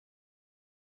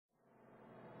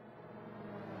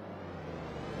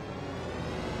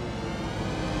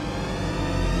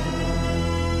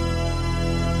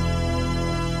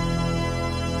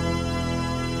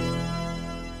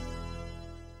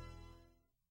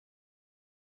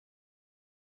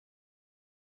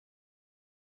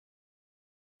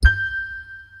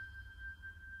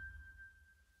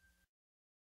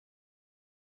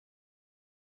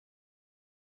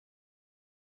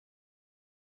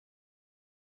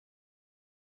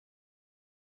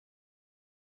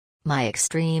My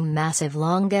extreme massive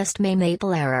longest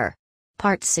maple error.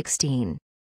 Part 16.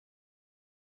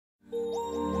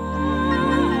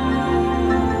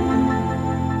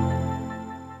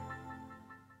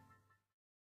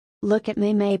 Look at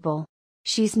Maple.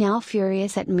 She's now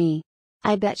furious at me.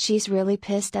 I bet she's really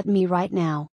pissed at me right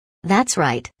now. That's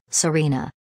right, Serena.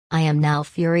 I am now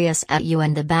furious at you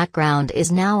and the background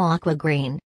is now aqua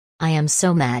green. I am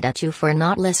so mad at you for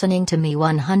not listening to me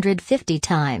 150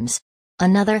 times.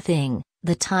 Another thing,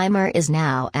 the timer is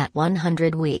now at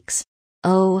 100 weeks.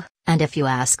 Oh, and if you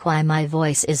ask why my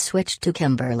voice is switched to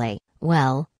Kimberly,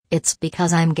 well, it's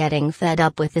because I'm getting fed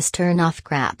up with this turn-off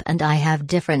crap and I have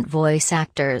different voice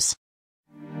actors.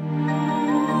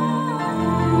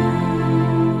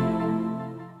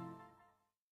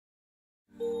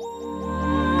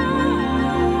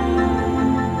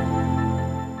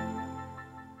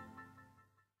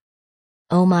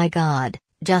 Oh my god,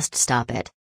 just stop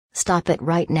it. Stop it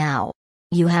right now.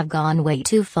 You have gone way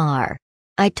too far.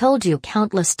 I told you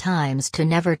countless times to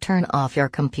never turn off your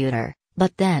computer,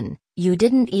 but then, you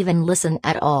didn't even listen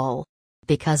at all.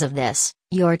 Because of this,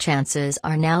 your chances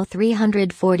are now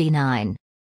 349.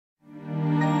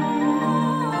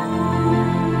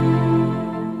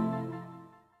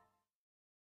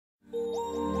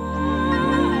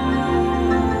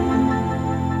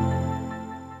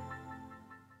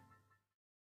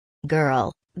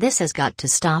 Girl, this has got to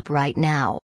stop right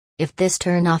now. If this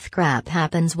turn-off crap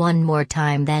happens one more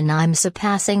time, then I'm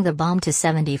surpassing the bomb to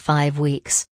 75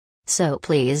 weeks. So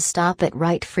please stop it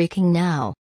right freaking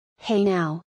now. Hey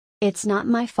now. It's not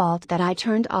my fault that I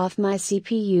turned off my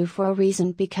CPU for a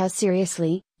reason, because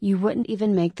seriously, you wouldn't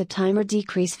even make the timer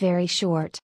decrease very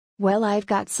short. Well, I've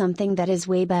got something that is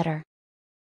way better.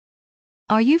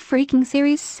 Are you freaking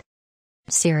serious?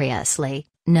 Seriously,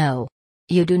 no.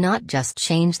 You do not just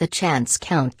change the chance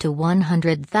count to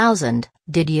 100,000,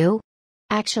 did you?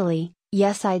 Actually,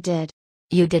 yes I did.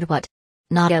 You did what?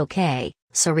 Not okay,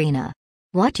 Serena.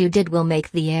 What you did will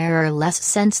make the error less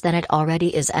sense than it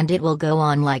already is, and it will go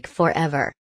on like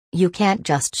forever. You can't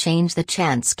just change the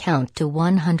chance count to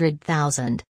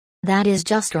 100,000. That is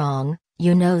just wrong,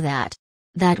 you know that.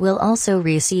 That will also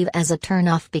receive as a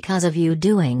turn-off because of you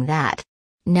doing that.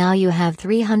 Now you have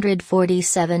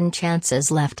 347 chances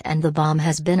left and the bomb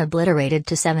has been obliterated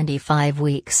to 75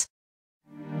 weeks.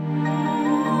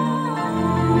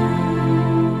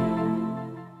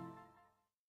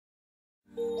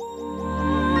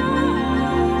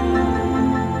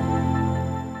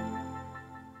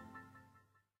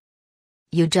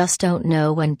 You just don't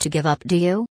know when to give up, do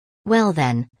you? Well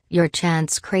then, your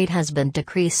chance crate has been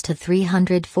decreased to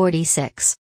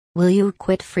 346. Will you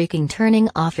quit freaking turning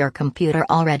off your computer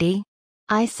already?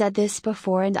 I said this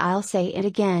before and I'll say it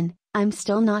again, I'm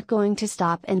still not going to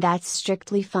stop, and that's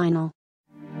strictly final.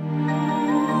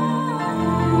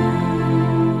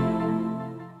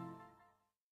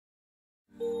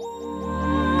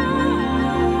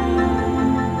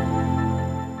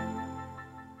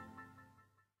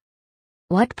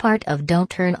 What part of don't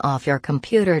turn off your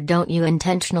computer don't you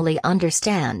intentionally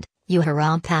understand, you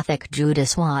harumpathic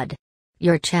Judas wad?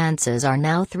 Your chances are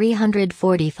now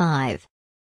 345.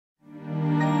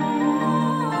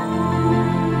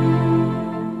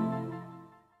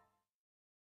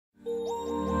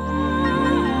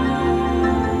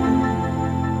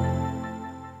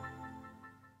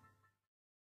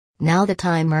 Now the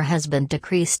timer has been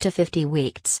decreased to 50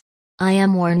 weeks. I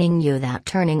am warning you that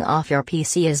turning off your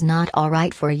PC is not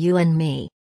alright for you and me.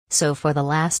 So for the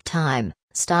last time,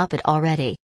 stop it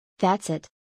already. That's it.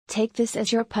 Take this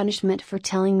as your punishment for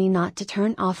telling me not to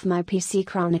turn off my PC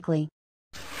chronically.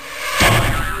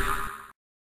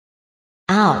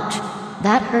 Ouch!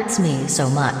 That hurts me so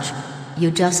much. You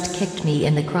just kicked me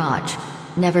in the crotch.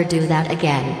 Never do that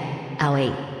again.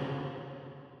 Owie.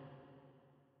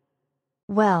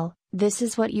 Well, this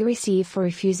is what you receive for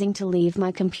refusing to leave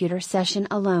my computer session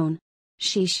alone.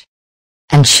 Sheesh.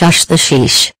 And shush the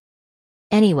sheesh.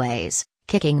 Anyways,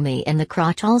 kicking me in the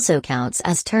crotch also counts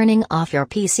as turning off your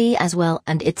PC as well,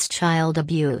 and it's child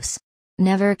abuse.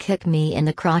 Never kick me in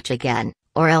the crotch again,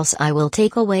 or else I will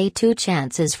take away 2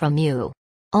 chances from you.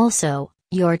 Also,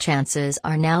 your chances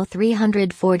are now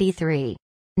 343.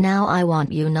 Now I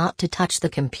want you not to touch the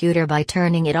computer by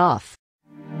turning it off.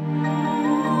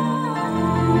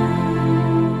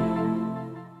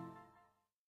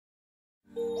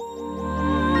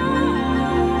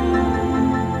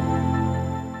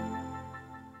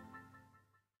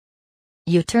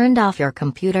 You turned off your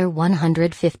computer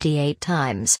 158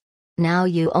 times. Now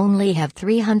you only have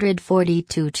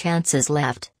 342 chances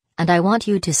left, and I want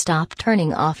you to stop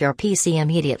turning off your PC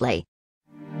immediately.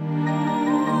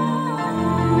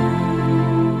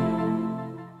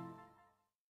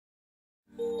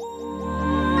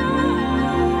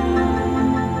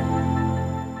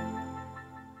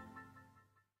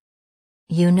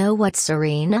 know what,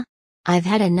 Serena? I've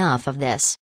had enough of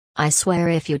this. I swear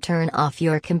if you turn off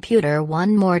your computer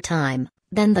one more time,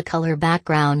 then the color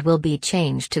background will be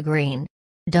changed to green.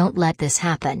 Don't let this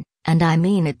happen, and I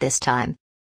mean it this time.